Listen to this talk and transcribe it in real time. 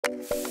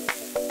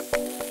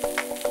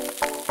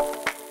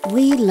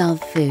We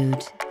love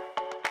food.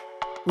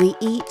 We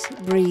eat,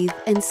 breathe,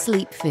 and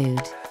sleep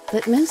food,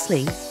 but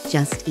mostly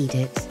just eat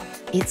it.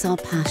 It's our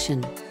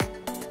passion.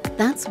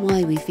 That's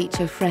why we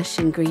feature fresh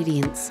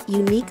ingredients,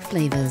 unique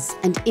flavors,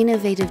 and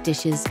innovative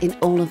dishes in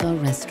all of our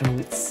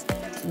restaurants.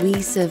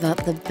 We serve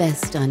up the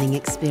best dining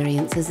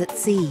experiences at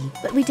sea,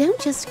 but we don't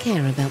just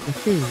care about the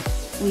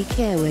food. We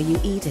care where you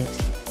eat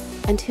it,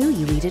 and who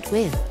you eat it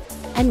with,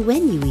 and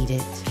when you eat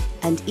it,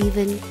 and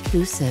even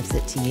who serves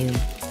it to you.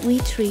 We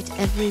treat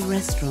every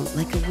restaurant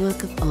like a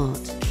work of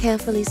art,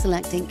 carefully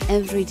selecting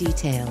every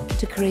detail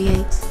to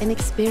create an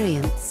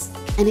experience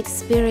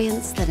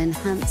that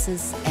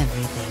enhances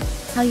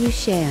everything. How you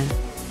share,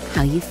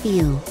 how you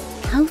feel,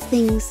 how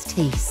things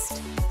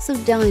taste. So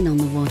dine on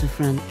the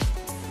waterfront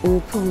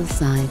or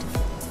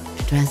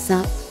poolside. Dress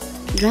up,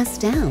 dress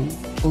down,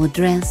 or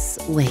dress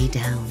way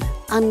down.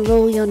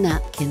 Unroll your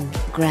napkin,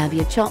 grab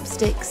your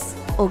chopsticks,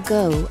 or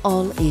go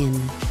all in.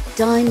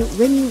 Dine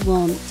when you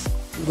want,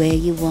 where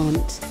you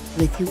want,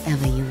 with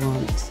whoever you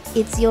want.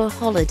 It's your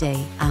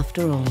holiday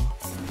after all.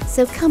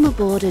 So come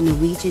aboard a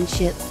Norwegian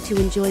ship to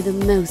enjoy the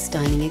most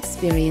dining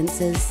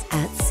experiences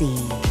at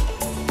sea.